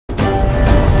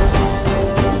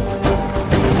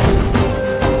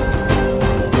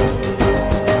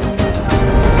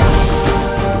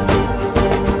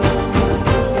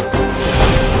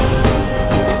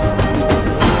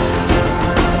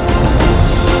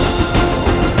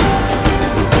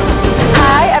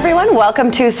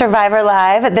Welcome to Survivor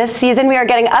Live. This season we are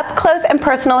getting up close and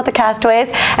personal with the castaways,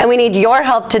 and we need your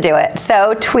help to do it.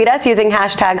 So tweet us using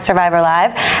hashtag Survivor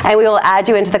Live, and we will add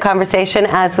you into the conversation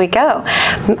as we go.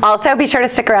 Also, be sure to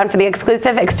stick around for the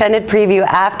exclusive extended preview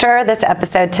after this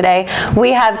episode today.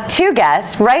 We have two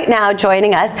guests. Right now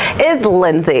joining us is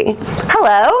Lindsey.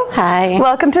 Hello. Hi.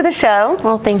 Welcome to the show.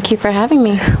 Well, thank you for having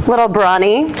me. Little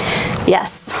brawny.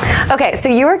 Yes. Okay, so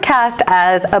you were cast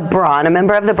as a Brawn, a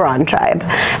member of the Brawn tribe.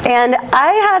 And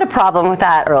I had a problem with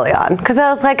that early on, because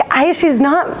I was like, she's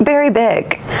not very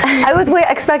big. I was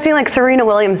expecting like Serena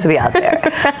Williams to be out there.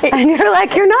 Right. And you're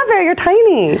like, you're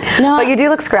tiny. No, but you do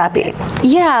look scrappy.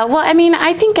 Yeah, well, I mean,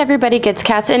 I think everybody gets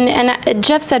cast. And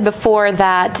Jeff said before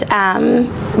that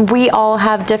we all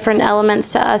have different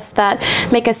elements to us that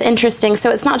make us interesting. So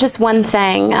it's not just one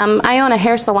thing. I own a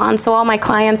hair salon, so all my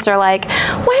clients are like,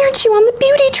 why aren't you on the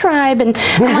beauty tribe? And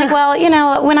I'm like, well, you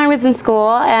know, when I was in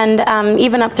school and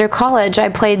even up through college, I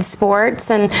played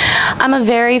sports, and I'm a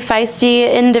very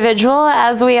feisty individual,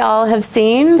 as we all have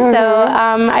seen. Mm-hmm. So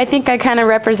I think I kind of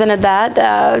represented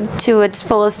that to its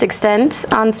fullest extent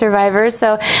on Survivor.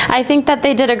 So I think that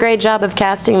they did a great job of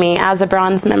casting me as a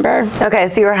bronze member. Okay,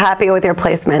 so you were happy with your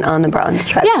placement on the bronze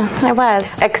tribe? Yeah, I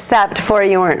was. Except for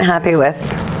you weren't happy with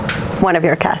one of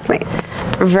your castmates.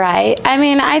 Right. I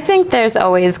mean, I think there's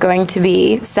always going to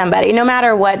be somebody, no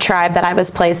matter what tribe that I was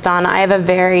placed on. I have a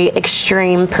very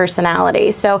extreme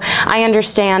personality, so I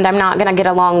understand I'm not going to get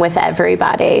along with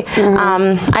everybody.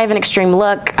 Mm-hmm. I have an extreme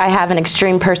look, I have an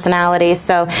extreme personality,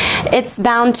 so it's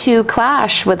bound to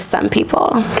clash with some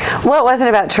people. What was it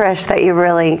about Trish that you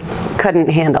really couldn't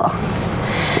handle?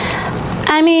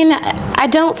 I mean, I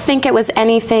don't think it was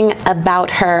anything about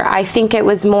her. I think it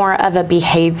was more of a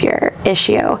behavior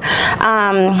issue.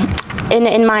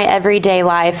 In my everyday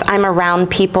life, I'm around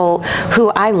people who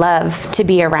I love to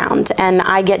be around, and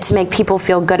I get to make people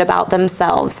feel good about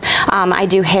themselves. I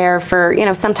do hair for, you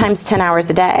know, sometimes 10 hours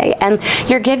a day, and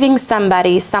you're giving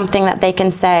somebody something that they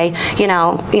can say, you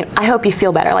know, I hope you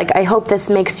feel better. Like, I hope this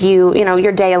makes you, you know,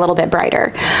 your day a little bit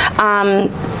brighter.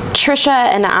 Trisha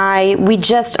and we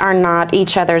just are not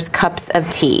each other's cups of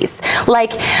teas.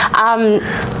 Like,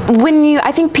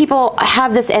 I think people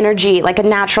have this energy, like a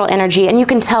natural energy, and you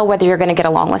can tell whether you're going to get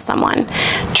along with someone.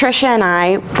 Trisha and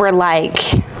I were like...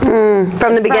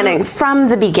 from the beginning. From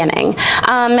the beginning.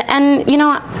 And, you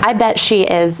know, I bet she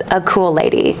is a cool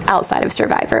lady outside of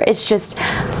Survivor. It's just...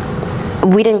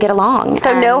 we didn't get along.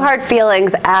 So no hard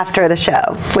feelings after the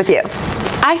show with you?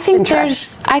 I think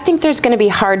there's going to be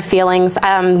hard feelings.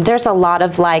 There's a lot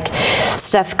of like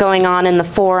stuff going on in the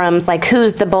forums, like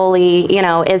who's the bully, you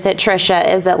know, is it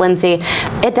Trisha, is it Lindsey?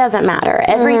 It doesn't matter.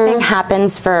 Everything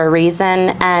happens for a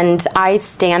reason, and I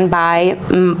stand by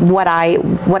what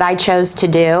I chose to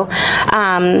do.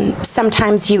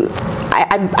 Sometimes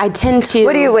I tend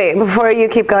to... Wait, before you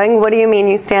keep going, what do you mean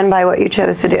you stand by what you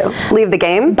chose to do? Leave the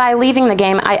game? By leaving the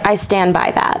game, I stand by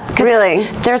that. Really?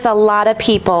 There's a lot of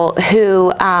people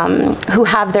who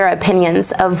have their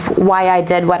opinions of why I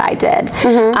did what I did.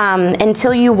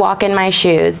 Until you walk in my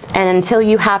shoes, and until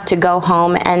you have to go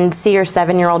home and see your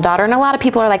 7-year-old daughter, and a lot of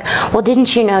people are like, well,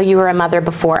 didn't you know you were a mother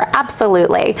before?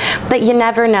 Absolutely. But you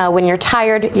never know. When you're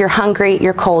tired, you're hungry,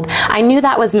 you're cold. I knew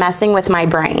that was messing with my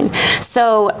brain.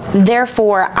 So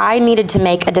therefore, I needed to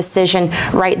make a decision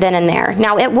right then and there.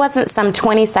 Now, it wasn't some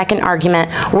 20-second argument.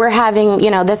 We're having,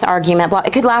 you know, this argument. Well,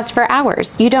 it could last for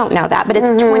hours. You don't know that, but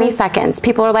it's 20 seconds.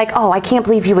 People are like, oh, I can't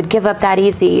believe you would give up that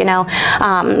easy, you know,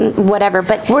 whatever.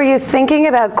 But were you thinking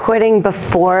about quitting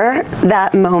before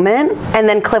that moment, and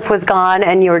then Cliff was gone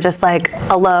and you were just like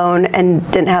alone and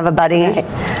didn't have a buddy?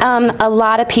 A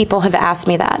lot of people have asked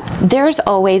me that. There's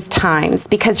always times,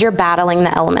 because you're battling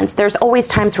the elements, there's always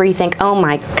times where you think, oh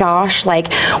my gosh,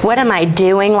 like, what am I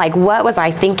doing? Like, what was I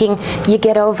thinking? You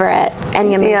get over it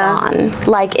and you move on.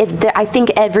 Like, I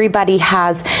think everybody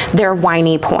has their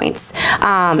whiny points.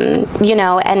 You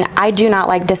know, and I do not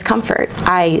like discomfort.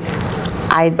 I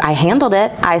handled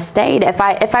it. I stayed. If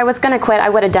I was going to quit, I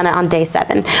would have done it on day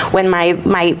 7, when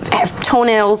my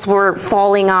toenails were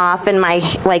falling off and my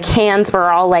hands were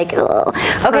all like, ugh.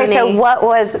 Okay, so what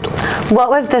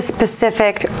was the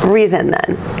specific reason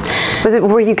then?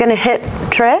 Were you going to hit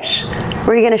Trish?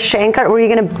 Were you going to shank her? Were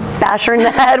you going to bash her in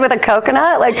the head with a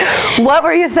coconut? Like, what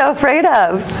were you so afraid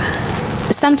of?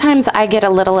 sometimes I get a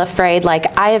little afraid.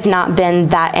 Like, I have not been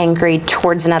that angry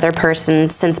towards another person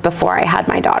since before I had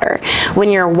my daughter. When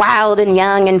you're wild and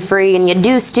young and free and you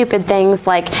do stupid things,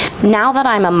 like, now that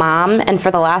I'm a mom and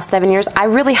for the last 7 years, I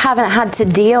really haven't had to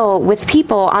deal with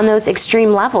people on those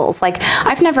extreme levels. Like,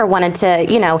 I've never wanted to,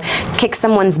 you know, kick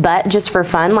someone's butt just for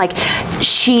fun. Like,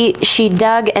 she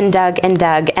dug and dug and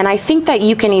dug, and I think that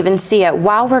you can even see it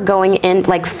while we're going in,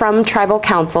 like, from tribal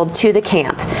council to the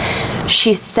camp.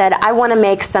 She said, I want to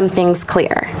make some things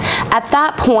clear. At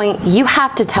that point, you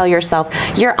have to tell yourself,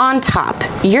 you're on top.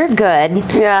 You're good.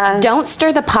 Yeah. Don't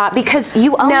stir the pot because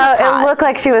you own the pot. No, it looked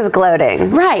like she was gloating.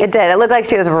 Right. It did. It looked like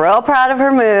she was real proud of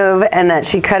her move and that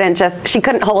she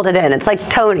couldn't hold it in. It's like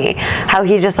Tony, how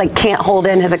he just like can't hold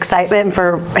in his excitement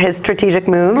for his strategic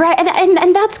move. Right,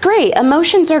 and that's great.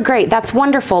 Emotions are great. That's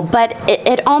wonderful. But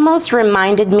it almost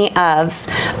reminded me of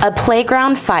a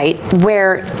playground fight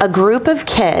where a group of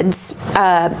kids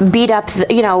beat up,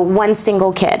 one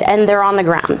single kid, and they're on the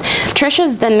ground.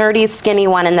 Trisha's the nerdy, skinny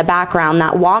one in the background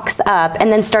that walks up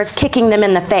and then starts kicking them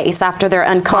in the face after they're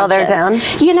unconscious. While they're down.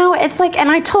 You know, it's like, and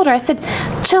I told her, I said,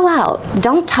 chill out.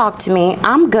 Don't talk to me.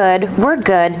 I'm good. We're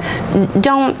good.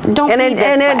 Don't be this way.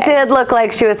 And it did look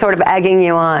like she was sort of egging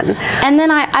you on. And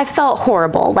then I felt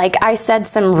horrible. Like, I said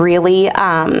some really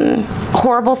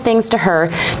horrible things to her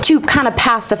to kind of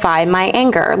pacify my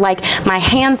anger. Like, my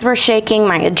hands were shaking,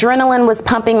 my adrenaline was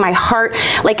pumping, my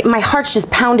heart's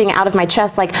just pounding out of my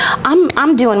chest. Like,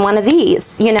 I'm doing one of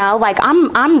these, you know, like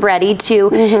I'm ready to,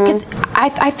 because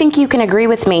I think you can agree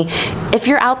with me. If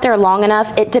you're out there long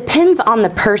enough, it depends on the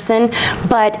person,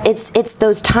 but it's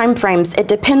those time frames. It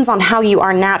depends on how you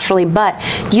are naturally, but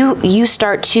you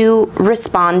start to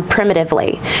respond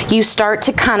primitively. You start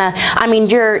to kind of, I mean,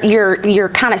 you're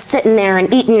kind of sitting there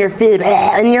and eating your food,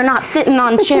 and you're not sitting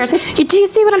on chairs. Do you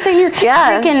see what I'm saying? You're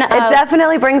drinking. It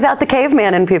definitely brings out the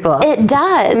caveman in people. It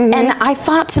does. And I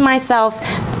thought to myself,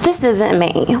 this isn't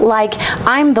me. Like,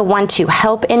 I'm the one to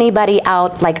help anybody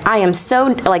out. Like, I am so,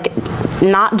 like,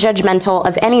 not judgmental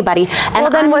of anybody. And well,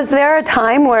 then was there a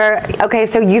time where, okay,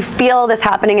 so you feel this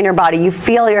happening in your body, you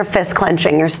feel your fist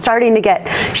clenching, you're starting to get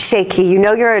shaky, you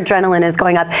know your adrenaline is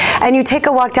going up, and you take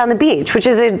a walk down the beach, which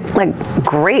is a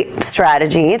great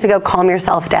strategy to go calm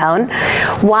yourself down.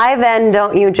 Why then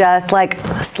don't you just like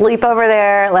sleep over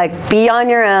there, like be on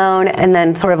your own, and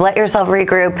then sort of let yourself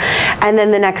regroup, and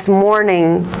then the next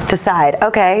morning decide,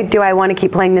 okay, do I want to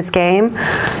keep playing this game?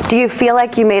 Do you feel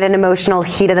like you made an emotional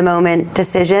heat of the moment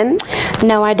decision?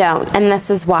 No, I don't, and this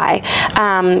is why.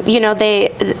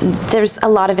 There's a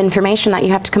lot of information that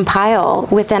you have to compile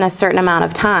within a certain amount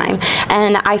of time,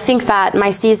 and I think that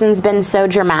my season's been so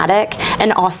dramatic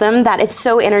and awesome that it's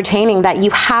so entertaining that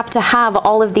you have to have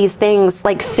all of these things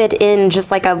like fit in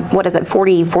just like a,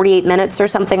 48 minutes or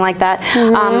something like that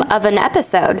of an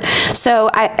episode. So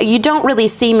you don't really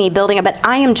see me building it, but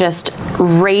I am just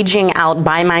raging out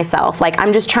by myself. Like,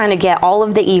 I'm just trying to get all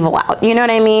of the evil out. You know what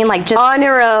I mean? Like, just on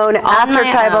your own, after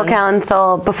tribal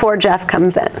council, before Jeff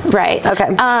comes in. Right.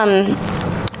 Okay.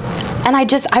 And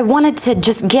I wanted to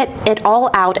just get it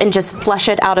all out and just flush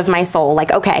it out of my soul.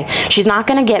 Like, okay, she's not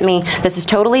going to get me. This is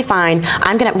totally fine.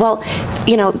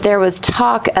 There was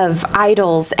talk of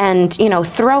idols and,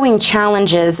 throwing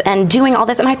challenges and doing all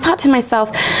this. And I thought to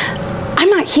myself, I'm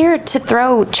not here to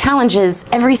throw challenges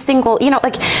every single,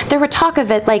 there were talk of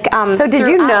it like So did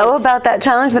you know about that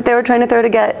challenge that they were trying to throw to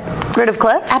get rid of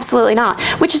Cliff? Absolutely not.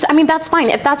 Which is, that's fine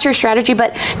if that's your strategy,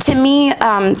 but to me,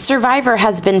 Survivor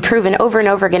has been proven over and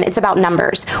over again, it's about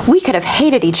numbers. We could have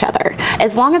hated each other.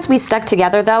 As long as we stuck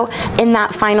together though, in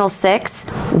that final 6,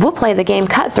 we'll play the game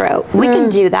cutthroat. We can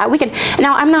do that. We can.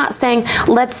 Now, I'm not saying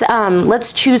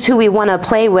let's choose who we want to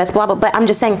play with, blah, blah, but I'm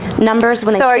just saying numbers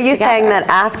when they stick together. So are you saying that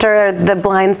after the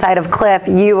blind side of Cliff,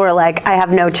 you were like, I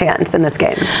have no chance in this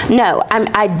game? No,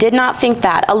 I did not think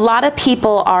that. A lot of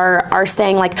people are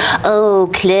saying like, oh,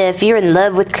 Cliff, you're in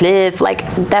love with Cliff. Like,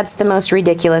 that's the most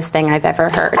ridiculous thing I've ever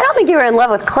heard. I don't think you were in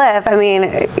love with Cliff. I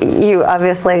mean, you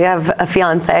obviously have a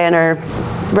fiance and are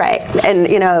right. And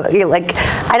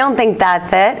I don't think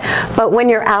that's it. But when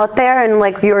you're out there and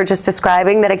like you were just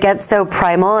describing that it gets so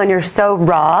primal and you're so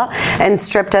raw and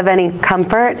stripped of any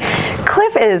comfort,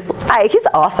 Cliff he's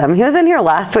awesome. He was in here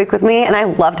last week with me and I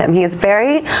loved him. He is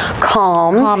very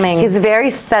calming. He's very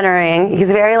centering.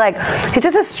 He's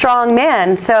just a strong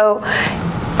man. So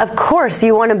of course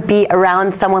you want to be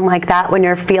around someone like that when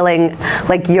you're feeling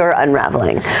like you're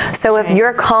unraveling. So if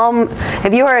you're calm,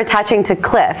 if you are attaching to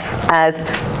Cliff as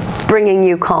bringing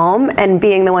you calm and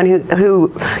being the one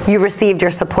who you received your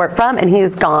support from, and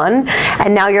he's gone,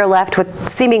 and now you're left with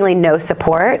seemingly no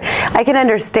support. I can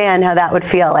understand how that would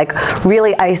feel, like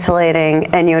really isolating,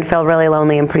 and you would feel really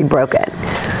lonely and pretty broken.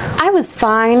 I was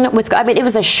fine with, I mean, it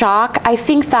was a shock. I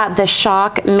think that the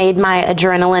shock made my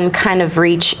adrenaline kind of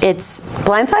reach its...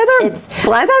 Blindsides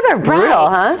are brutal,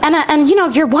 right. huh? And you know,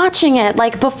 you're watching it,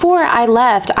 like before I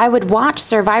left, I would watch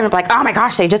Survivor and be like, oh my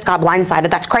gosh, they just got blindsided,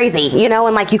 that's crazy, you know,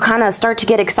 and like you kind of start to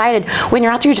get excited. When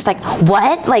you're out there, you're just like,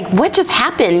 what? Like, what just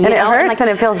happened? And it hurts and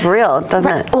it feels real,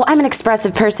 doesn't it? Well, I'm an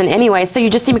expressive person anyway, so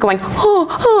you just see me going, oh,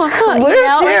 you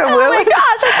know, like, oh my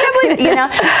gosh, I can't believe it, you know?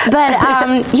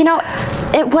 But, you know,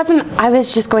 it wasn't, I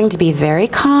was just going to be very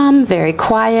calm, very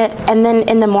quiet, and then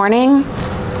in the morning,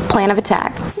 plan of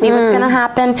attack. See what's going to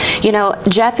happen. You know,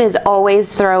 Jeff is always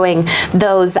throwing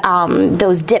those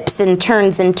dips and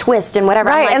turns and twists and whatever.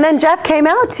 Right, like, and then Jeff came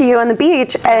out to you on the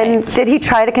beach, and did he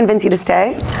try to convince you to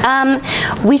stay?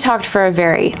 We talked for a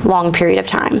very long period of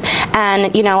time,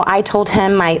 and you know, I told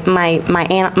him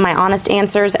my honest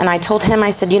answers, and I told him,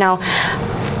 I said, you know,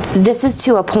 this is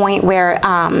to a point where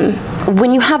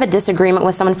when you have a disagreement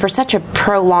with someone for such a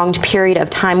prolonged period of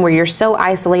time where you're so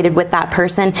isolated with that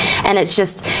person, and it's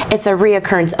a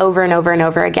reoccurrence over and over and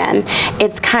over again,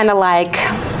 it's kind of like,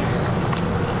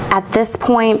 at this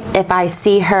point, if I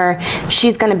see her,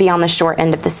 she's going to be on the short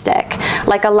end of the stick.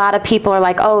 Like, a lot of people are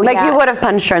like, oh, like, yeah. you would have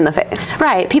punched her in the face.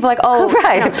 Right. People are like, oh,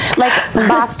 right. You know, like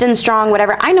Boston strong,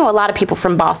 whatever. I know a lot of people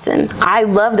from Boston. I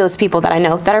love those people that I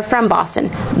know that are from Boston.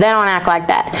 They don't act like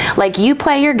that. Like, you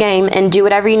play your game and do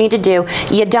whatever you need to do.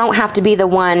 You don't have to be the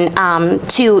one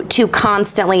to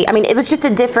constantly, I mean, it was just a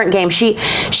different game. She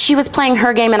was playing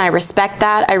her game, and I respect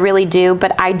that. I really do.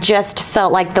 But I just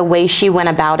felt like the way she went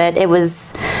about it, it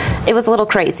was a little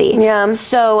crazy. Yeah.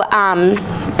 So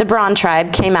the Braun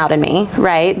tribe came out in me,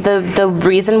 right? The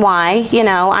reason why, you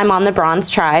know, I'm on the Bronze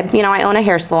tribe, you know, I own a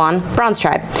hair salon, Bronze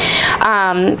tribe.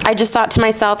 I just thought to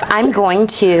myself, I'm going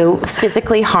to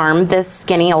physically harm this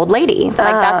skinny old lady. Like,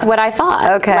 that's what I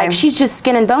thought. Okay. Like, she's just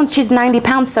skin and bones. She's 90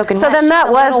 pounds soaking wet. So then that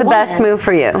was the best move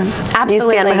for you. Absolutely.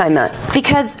 You stand behind that.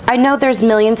 Because I know there's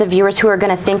millions of viewers who are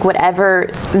going to think whatever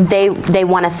they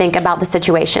want to think about the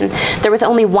situation. There was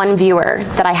only one viewer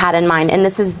that I had in mind, and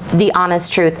this is the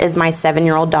honest truth, is my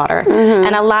 7-year-old daughter.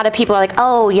 And a lot of people are like,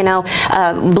 oh, you know,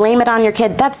 blame it on your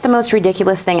kid. That's the most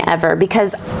ridiculous thing ever,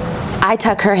 because I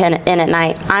tuck her in at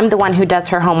night. I'm the one who does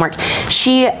her homework.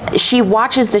 She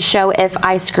watches the show if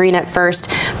I screen it first,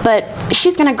 but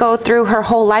she's gonna go through her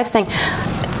whole life saying,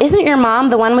 isn't your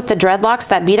mom the one with the dreadlocks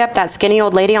that beat up that skinny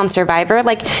old lady on Survivor?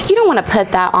 Like, you don't want to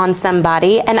put that on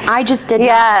somebody, and I just didn't.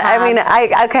 Yeah, I mean,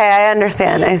 I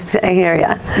understand. I hear you.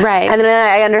 Right. And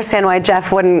then I understand why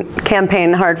Jeff wouldn't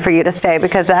campaign hard for you to stay,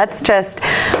 because that's just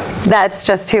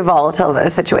too volatile of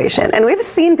a situation. And we've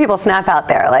seen people snap out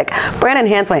there. Like, Brandon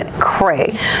Hans went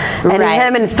cray. And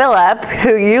him and Phillip,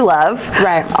 who you love,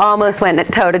 almost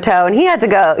went toe to toe, and he had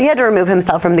to remove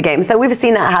himself from the game. So we've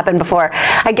seen that happen before.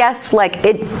 I guess, like,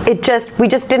 we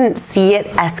just didn't see it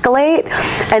escalate,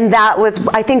 and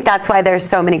I think that's why there's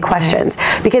so many questions,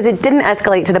 because it didn't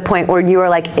escalate to the point where you were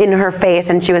like in her face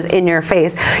and she was in your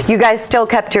face. You guys still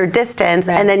kept your distance,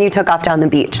 and then you took off down the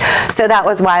beach. So that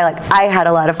was why, like, I had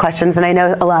a lot of questions, and I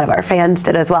know a lot of our fans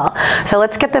did as well. So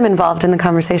let's get them involved in the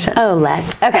conversation. Oh,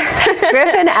 let's. Okay.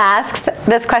 Griffin asks,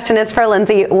 this question is for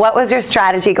Lindsey, what was your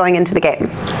strategy going into the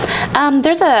game?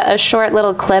 There's a short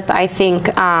little clip, I think,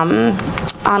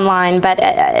 online, but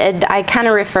I kind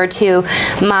of refer to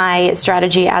my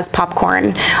strategy as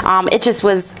popcorn. It just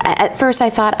was, at first I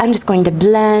thought, I'm just going to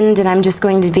blend, and I'm just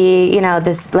going to be, you know,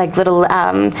 this like little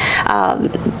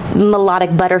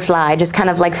melodic butterfly, just kind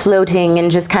of like floating and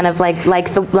just kind of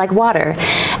like water.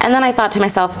 And then I thought to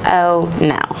myself, oh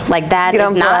no, like that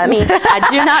is not me. I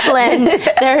do not blend.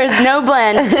 There is no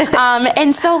blend.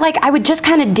 And so, like, I would just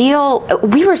kind of deal,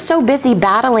 we were so busy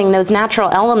battling those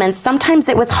natural elements, sometimes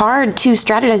it was hard to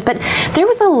strategize, but there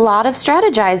was a lot of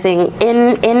strategizing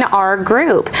in our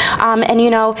group. And you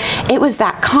know, it was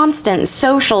that constant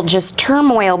social just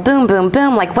turmoil, boom, boom,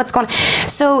 boom, like what's going on.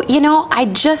 So, you know, I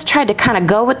just tried to kind of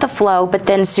go with the flow, but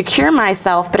then secure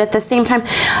myself. But at the same time,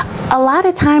 a lot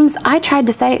of times I tried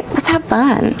to say, let's have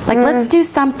fun. Like, let's do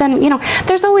something. You know,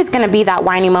 there's always going to be that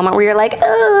whiny moment where you're like,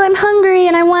 oh, I'm hungry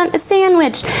and I want a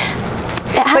sandwich.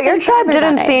 But your tribe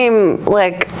didn't seem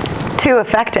like too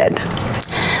affected.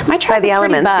 My tribe by the is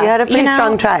pretty elements. buff, You had a pretty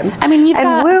strong tribe. I mean,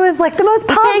 and Woo is like the most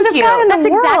positive guy in the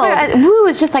world. Exactly. Woo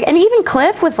is just like, and even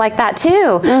Cliff was like that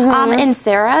too. And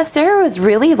Sarah was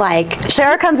really like.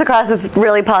 Sarah comes across as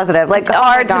really positive, like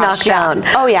hard to knock down.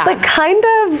 Oh yeah. Like kind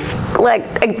of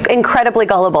like incredibly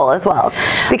gullible as well,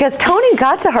 because Tony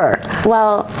got to her.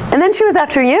 Well, and then she was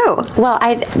after you. Well,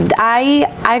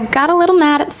 I got a little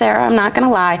mad at Sarah, I'm not gonna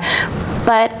lie,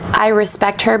 but I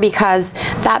respect her because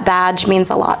that badge means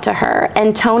a lot to her.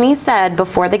 And Tony said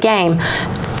before the game,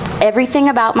 everything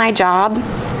about my job,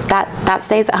 that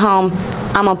stays at home.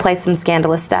 I'm gonna play some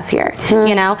scandalous stuff here,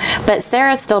 you know? But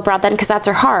Sarah still brought that in because that's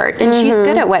her heart, and she's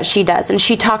good at what she does, and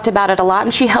she talked about it a lot,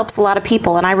 and she helps a lot of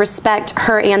people, and I respect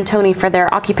her and Tony for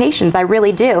their occupations. I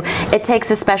really do. It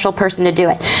takes a special person to do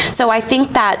it. So I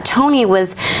think that Tony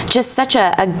was just such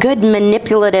a good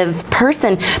manipulative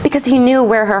person because he knew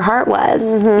where her heart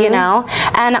was, you know?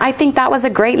 And I think that was a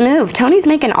great move. Tony's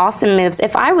making awesome moves.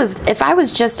 If I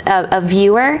was just a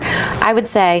viewer, I would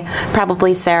say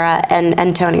probably Sarah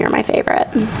and Tony are my favorite.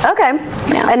 Okay.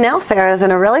 Yeah. And now Sarah's in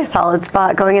a really solid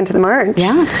spot going into the merge.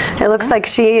 Yeah. It looks like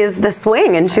she is the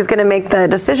swing and she's going to make the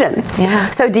decision. Yeah.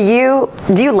 So do you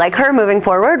like her moving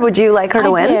forward? Would you like her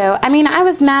to win? I do. I mean, I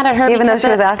was mad at her even though she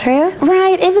was after you?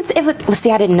 Right. It was well,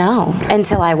 see, I didn't know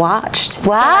until I watched.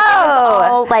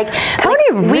 Wow. So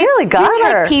Tony really got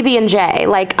her. Like PB&J.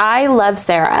 Like, I love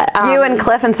Sarah. You and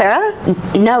Cliff and Sarah?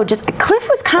 No, just Cliff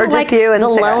was kind of like the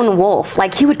lone wolf.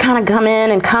 Like, he would kind of come in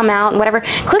and come out and whatever.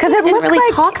 Cliff didn't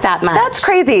really talk that much. That's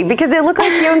crazy because it looked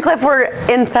like you and Cliff were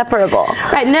inseparable.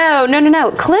 Right?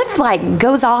 No. Cliff like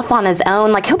goes off on his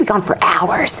own. Like, he'll be gone for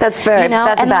hours. That's very. You know?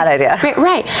 That's a bad idea.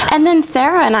 Right. And then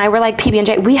Sarah and I were like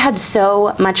PB&J. We had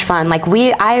so much fun. Like,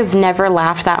 I've never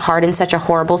laughed that hard in such a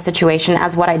horrible situation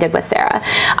as what I did with Sarah.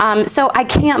 So I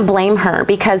can't blame her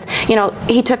because, you know,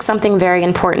 he took something very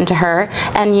important to her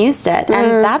and used it,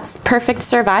 and that's perfect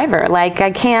Survivor. Like,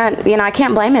 I can't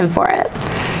blame him for it.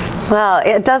 Well,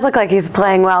 it does look like he's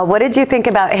playing well. What did you think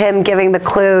about him giving the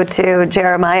clue to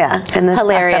Jeremiah in this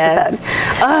last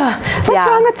episode? What's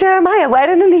wrong with Jeremiah? Why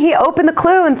didn't he open the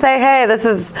clue and say, hey,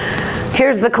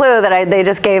 here's the clue that they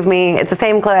just gave me. It's the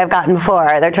same clue I've gotten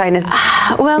before. They're trying to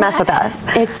mess with us.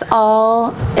 It's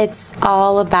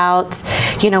all about,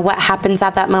 you know, what happens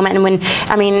at that moment.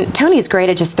 And Tony's great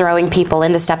at just throwing people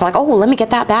into stuff. Like, oh, let me get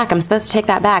that back. I'm supposed to take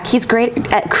that back. He's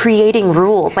great at creating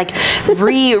rules, like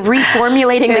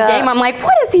reformulating the game. I'm like,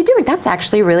 what is he doing? That's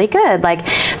actually really good. Like,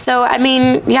 so, I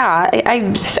mean, yeah,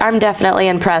 I'm definitely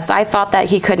impressed. I thought that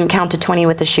he couldn't count to 20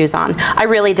 with the shoes on. I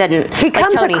really didn't. He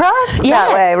comes across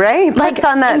that way, right? Like,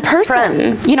 on that in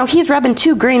person, you know, he's rubbing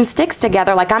two green sticks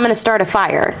together like, I'm going to start a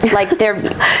fire. Like, they're... Do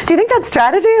you think that's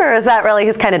strategy, or is that really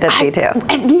his kind of ditzy too?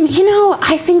 You know,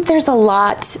 I think there's a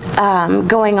lot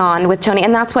going on with Tony,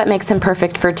 and that's what makes him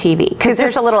perfect for TV. Because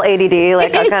there's a little ADD,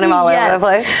 like kind of all over the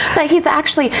place. But he's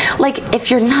actually, like,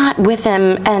 if you're not with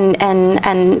him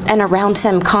and around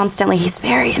him constantly, he's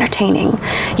very entertaining.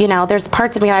 You know, there's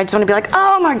parts of me I just want to be like,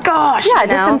 oh my gosh. Yeah,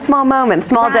 just in small moments,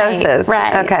 small doses.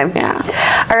 Right. Okay.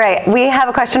 Yeah. All right. We have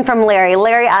a question from Larry.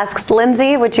 Larry asks,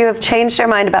 Lindsey, would you have changed your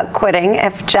mind about quitting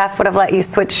if Jeff would have let you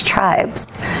switch tribes?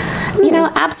 You know,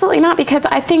 absolutely not, because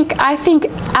I think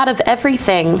out of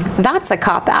everything, that's a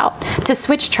cop-out. To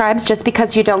switch tribes just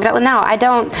because you don't get it. No, I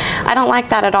don't like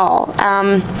that at all.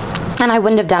 And I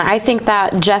wouldn't have done it. I think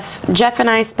that Jeff and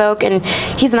I spoke, and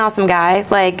he's an awesome guy.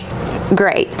 Like,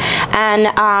 great.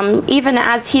 And even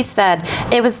as he said,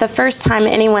 it was the first time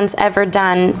anyone's ever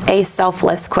done a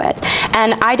selfless quit.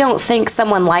 And I don't think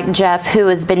someone like Jeff, who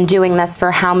has been doing this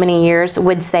for how many years,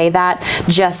 would say that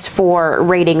just for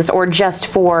ratings or just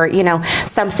for, you know,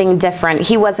 something different.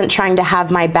 He wasn't trying to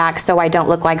have my back so I don't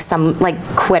look like some, like,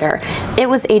 quitter. It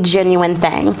was a genuine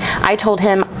thing. I told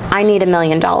him, I need $1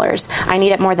 million. I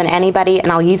need it more than anybody,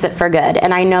 and I'll use it for good.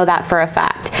 And I know that for a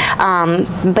fact.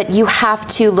 But you have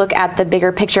to look at the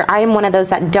bigger picture. I am one of those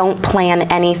that don't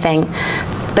plan anything.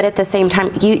 But at the same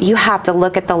time, you have to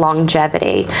look at the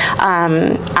longevity.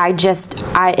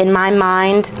 In my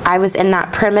mind, I was in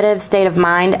that primitive state of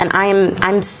mind, and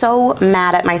I'm so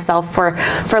mad at myself for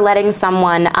letting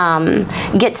someone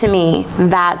get to me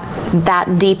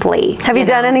that deeply. Have you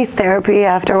done any therapy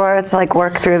afterwards, like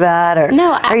work through that, or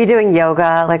no? Are you doing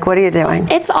yoga? Like, what are you doing?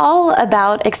 It's all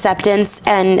about acceptance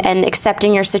and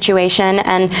accepting your situation.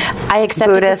 And I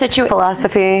accepted Buddhist the situation.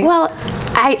 Philosophy. Well,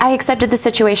 I accepted the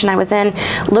situation I was in,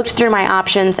 looked through my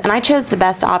options, and I chose the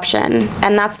best option.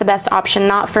 And that's the best option,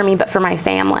 not for me, but for my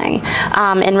family,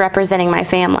 and representing my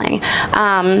family.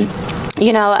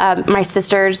 you know, my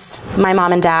sisters, my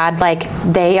mom and dad, like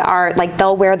they are like,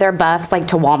 they'll wear their buffs like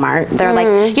to Walmart. They're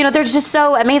like, you know, they're just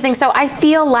so amazing. So I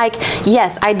feel like,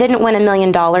 yes, I didn't win $1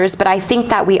 million, but I think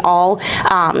that we all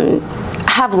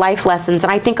have life lessons,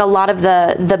 and I think a lot of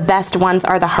the best ones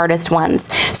are the hardest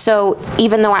ones. So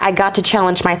even though I got to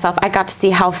challenge myself, I got to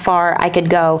see how far I could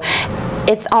go.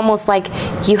 It's almost like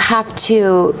you have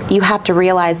to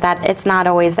realize that it's not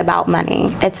always about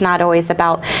money. It's not always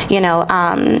about, you know,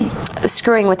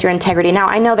 screwing with your integrity. Now,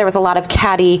 I know there was a lot of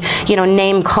catty, you know,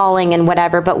 name calling and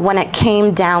whatever, but when it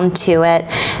came down to it,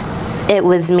 it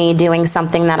was me doing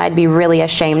something that I'd be really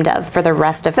ashamed of for the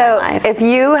rest of my life. So if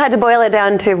you had to boil it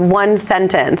down to one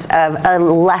sentence of a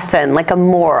lesson, like a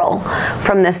moral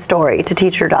from this story to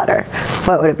teach your daughter,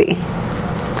 what would it be?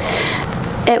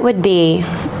 It would be,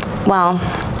 well,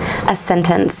 a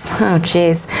sentence. Oh,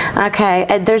 geez.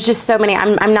 Okay. There's just so many.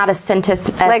 I'm not a sentence.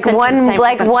 Like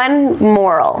one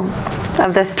moral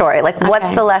of this story. Like,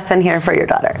 what's the lesson here for your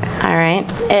daughter? All right.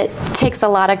 It takes a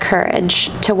lot of courage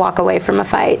to walk away from a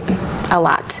fight. A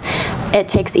lot. It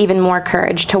takes even more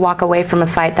courage to walk away from a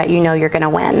fight that you know you're going to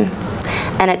win.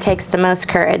 And it takes the most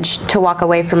courage to walk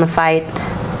away from a fight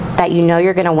that you know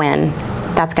you're going to win.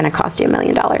 That's going to cost you $1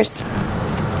 million.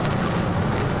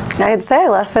 I'd say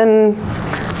lesson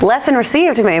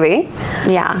received, maybe.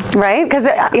 Yeah. Right? Because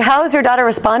how has your daughter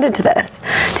responded to this?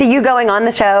 To you going on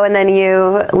the show and then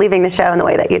you leaving the show in the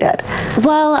way that you did?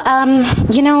 Well,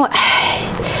 you know,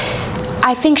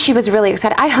 I think she was really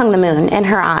excited. I hung the moon in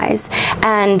her eyes,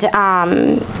 and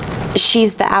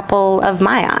she's the apple of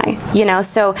my eye, you know,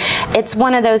 so it's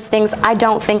one of those things. I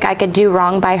don't think I could do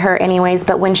wrong by her anyways,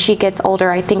 but when she gets older,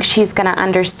 I think she's going to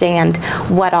understand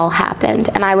what all happened,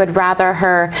 and I would rather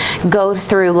her go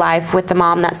through life with the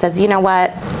mom that says, you know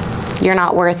what, you're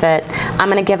not worth it. I'm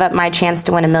going to give up my chance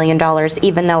to win $1 million,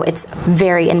 even though it's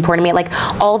very important to me. Like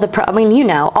all the, I mean, you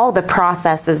know, all the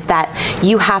processes that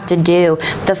you have to do,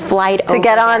 the flight to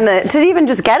get on the, to even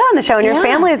just get on the show, and your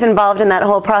family is involved in that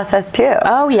whole process too.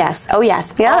 Oh yes, oh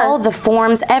yes. Yeah. All the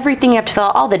forms, everything you have to fill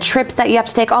out, all the trips that you have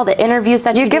to take, all the interviews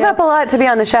that you give up a lot to be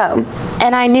on the show.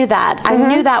 And I knew that. I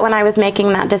knew that when I was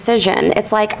making that decision.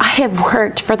 It's like I have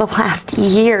worked for the last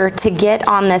year to get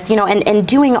on this, you know, and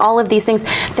doing all of these things.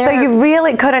 So you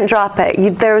really couldn't drop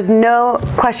it. There was no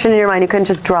question in your mind. You couldn't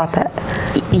just drop it.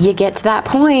 You get to that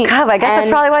point. God, I guess that's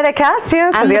probably why they cast you.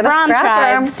 I'm the Braun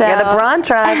tribe. So. You're the Braun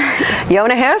tribe. You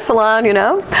own a hair salon, you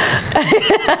know.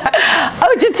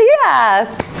 Oh, Jatia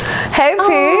asked. Hey, P.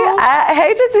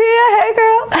 Hey, Jatia. Hey,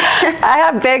 girl. I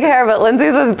have big hair, but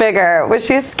Lindsay's is bigger. Was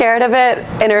she scared of it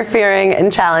interfering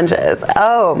in challenges?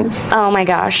 Oh my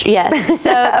gosh, yes.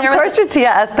 So of course, Jatia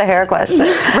asked the hair question.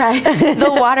 Right.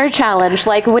 The water challenge.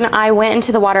 Like when I went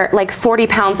into the water, like 40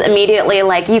 pounds immediately.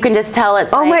 Like you can just tell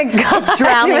it's. Oh my God! It's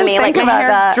drowning me. Like my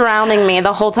hair's drowning me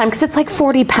the whole time because it's like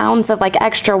 40 pounds of like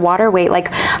extra water weight like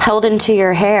held into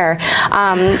your hair.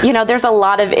 You know, there's a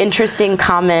lot of interesting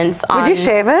comments. Would you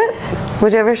shave it?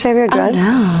 Would you ever shave your dreads?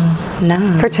 Oh,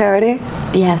 no. For charity?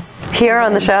 Yes. Here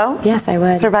on the show? Yes, I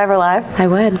would. Survivor Live? I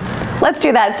would. Let's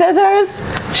do that. Scissors,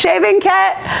 shaving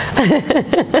kit.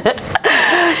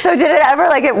 So did it ever,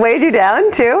 like, it weighed you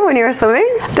down too when you were swimming?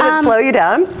 Did it slow you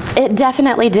down? It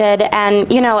definitely did.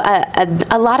 And, you know,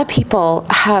 a lot of people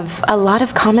have a lot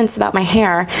of comments about my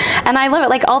hair. And I love it.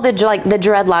 Like all the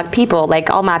dreadlock people, like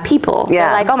all my people. Yeah.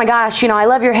 They're like, oh my gosh, you know, I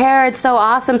love your hair. It's so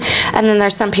awesome. And then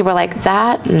there's some people like,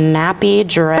 that nappy,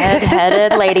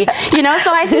 dread-headed lady. You know,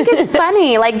 so I think it's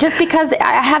funny. Like just because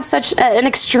I have such an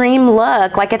extreme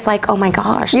look, like it's like, oh my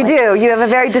gosh. You do. You have a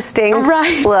very distinct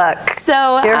look.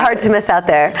 So you're hard to miss out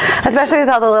there, especially with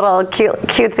all the little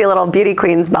cutesy little beauty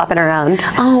queens bopping around.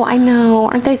 Oh, I know.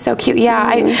 Aren't they so cute? Yeah.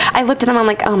 I looked at them. I'm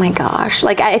like, oh my gosh.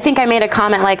 Like I think I made a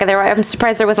comment like I'm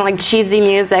surprised there wasn't like cheesy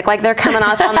music. Like they're coming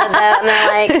off on the boat and they're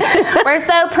like, we're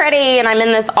so pretty, and I'm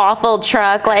in this awful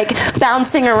truck like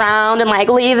bouncing around and like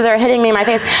leaves are hitting me in my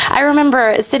face. I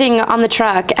remember sitting on the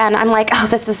truck and I'm like, oh,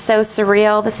 this is so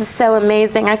surreal. This is so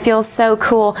amazing. I feel so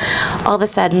cool. All of a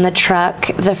sudden the truck,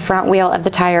 the front wheel of the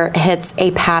tire hits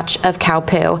a patch of cow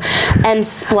poo and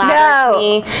splatters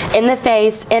me in the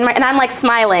face, and I'm like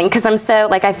smiling because I'm so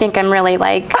like, I think I'm really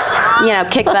like, you know,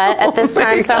 kick butt at this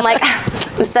time. So I'm like,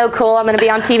 I'm so cool. I'm going to be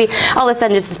on TV. All of a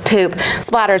sudden just poop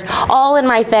splatters all in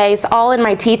my face, all in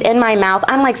my teeth, in my mouth.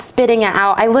 I'm like spitting it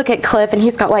out. I look at Cliff and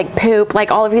he's got like poop, like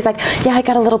all of he's like, yeah, I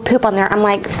got a little poop on there. I'm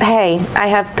like, hey, I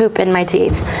have poop in my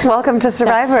teeth. Welcome to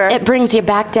Survivor. So it brings you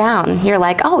back down. You're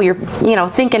like, oh, you're, you know,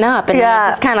 thinking up, and it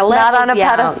just kind of levels not on a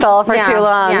pedestal for too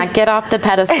long. Yeah, get off the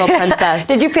pedestal, princess.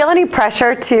 Did you feel any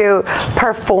pressure to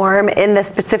perform in the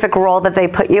specific role that they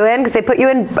put you in? Because they put you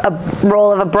in a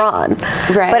role of a Braun.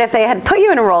 Right. But if they had put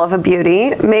you in a role of a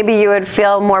beauty, maybe you would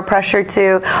feel more pressure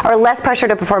to, or less pressure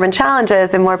to perform in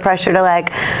challenges and more pressure to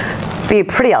like be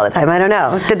pretty all the time. I don't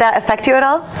know. Did that affect you at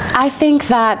all? I think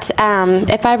that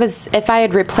if I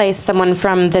had replaced someone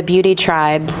from the beauty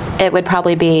tribe, it would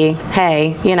probably be,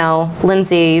 hey, you know,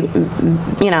 Lindsey,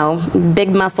 you know,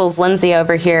 big muscles Lindsey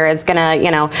over here is gonna,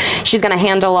 you know, she's gonna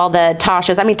handle all the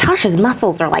Tasha's. I mean, Tasha's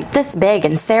muscles are like this big,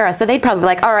 and Sarah, so they'd probably be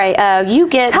like, all right, you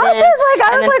get Tasha's this.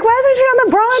 like, I was like, why isn't she on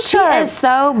the bronze She tribe? is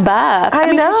so buff. I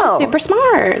mean, 'cause know. she's super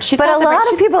smart. She's But got a the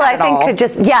lot of people, I think, could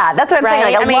just, yeah, that's what I'm saying.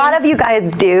 Right? Like, a lot of you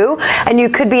guys do, and you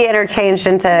could be interchanged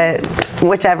into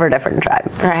whichever different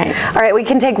tribe. Right. All right, we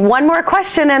can take one more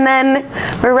question, and then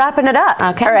we're wrapping it up.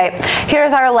 Okay. All right,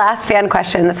 here's our last fan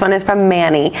question. This one is from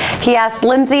Manny. He asked,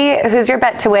 Lindsey, who's your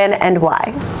bet to win and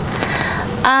why?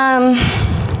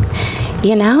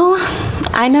 You know,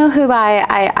 I know who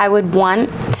I would want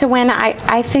to win.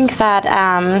 I think that,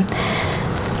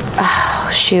 oh,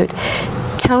 shoot.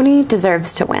 Tony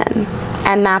deserves to win,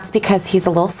 and that's because he's a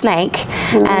little snake,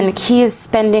 and he is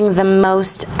spending the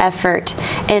most effort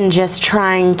in just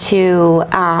trying to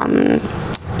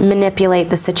manipulate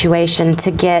the situation to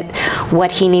get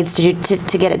what he needs to do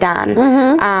to get it done.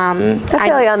 I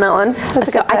feel you on that one. That's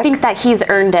a so good pick. I think that he's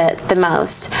earned it the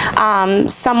most.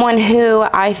 Someone who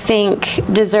I think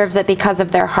deserves it because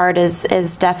of their heart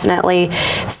is definitely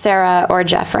Sarah or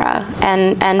Jeffra.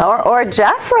 Or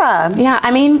Jeffra. Yeah,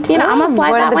 I mean, you know, I almost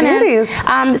like that one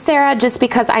in. Sarah, just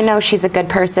because I know she's a good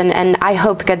person, and I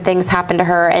hope good things happen to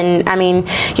her. And I mean,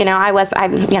 you know, I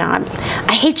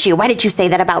hate you. Why did you say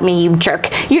that about me, you jerk?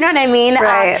 You know what I mean?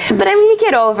 Right. But I mean, you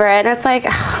get over it. And it's like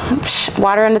ugh,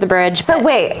 water under the bridge. So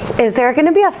wait, is there going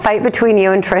to be a fight between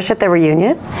you and Trish at the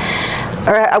reunion?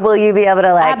 Or will you be able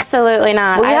to like... Absolutely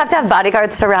not. Will you have to have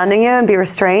bodyguards surrounding you and be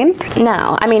restrained?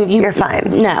 No, I mean you're fine.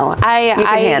 No, you can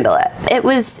handle it. It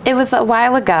was a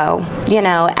while ago, you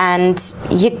know, and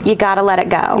you gotta let it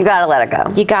go. You gotta let it go.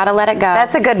 You gotta let it go.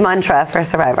 That's a good mantra for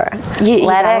Survivor. You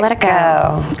gotta let it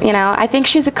go. You know, I think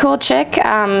she's a cool chick,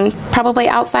 probably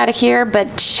outside of here, but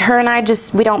her and I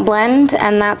we don't blend,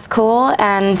 and that's cool.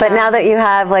 And but now that you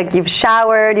have, like, you've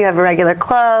showered, you have regular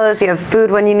clothes, you have food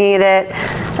when you need it,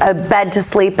 a bed to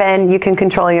sleep in, you can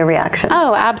control your reactions.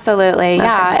 Oh, absolutely, okay.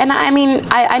 Yeah. And I mean,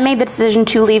 I made the decision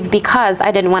to leave because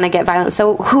I didn't want to get violent.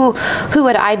 So who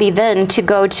would I be then to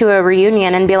go to a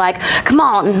reunion and be like, come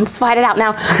on, let's fight it out?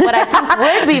 Now, what I think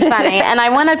would be funny, and I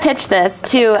want to pitch this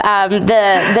to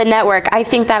the network, I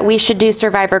think that we should do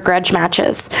Survivor grudge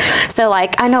matches. So,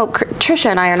 like, I know Trisha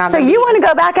and I are not. So you want to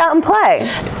go back out and play?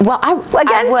 Well,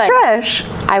 against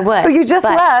Trish. I would. But you just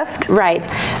left. Right.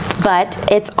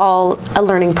 But it's all a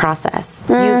learning process.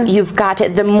 You've got to,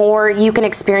 the more you can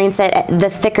experience it, the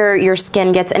thicker your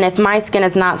skin gets. And if my skin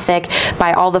is not thick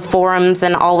by all the forums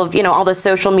and all of, you know, all the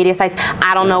social media sites,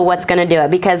 I don't know what's going to do it.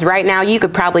 Because right now you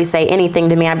could probably say anything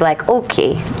to me. I'd be like,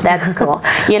 okay, that's cool.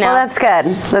 You know? Well, that's good.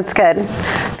 That's good.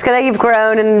 It's good that you've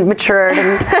grown and matured.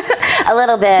 And a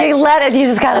little bit. You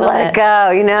just got to let it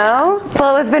go, you know?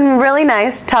 Well, it's been really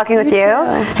nice talking with you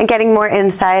and getting more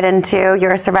insight into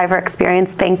your Survivor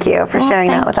experience. Thank you for sharing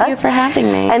that with us. Thank you for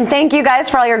having me. And thank you guys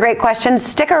for all your great questions.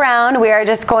 Stick around. We are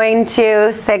just going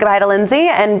to say goodbye to Lindsey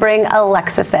and bring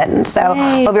Alexis in. So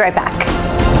we'll be right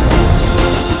back.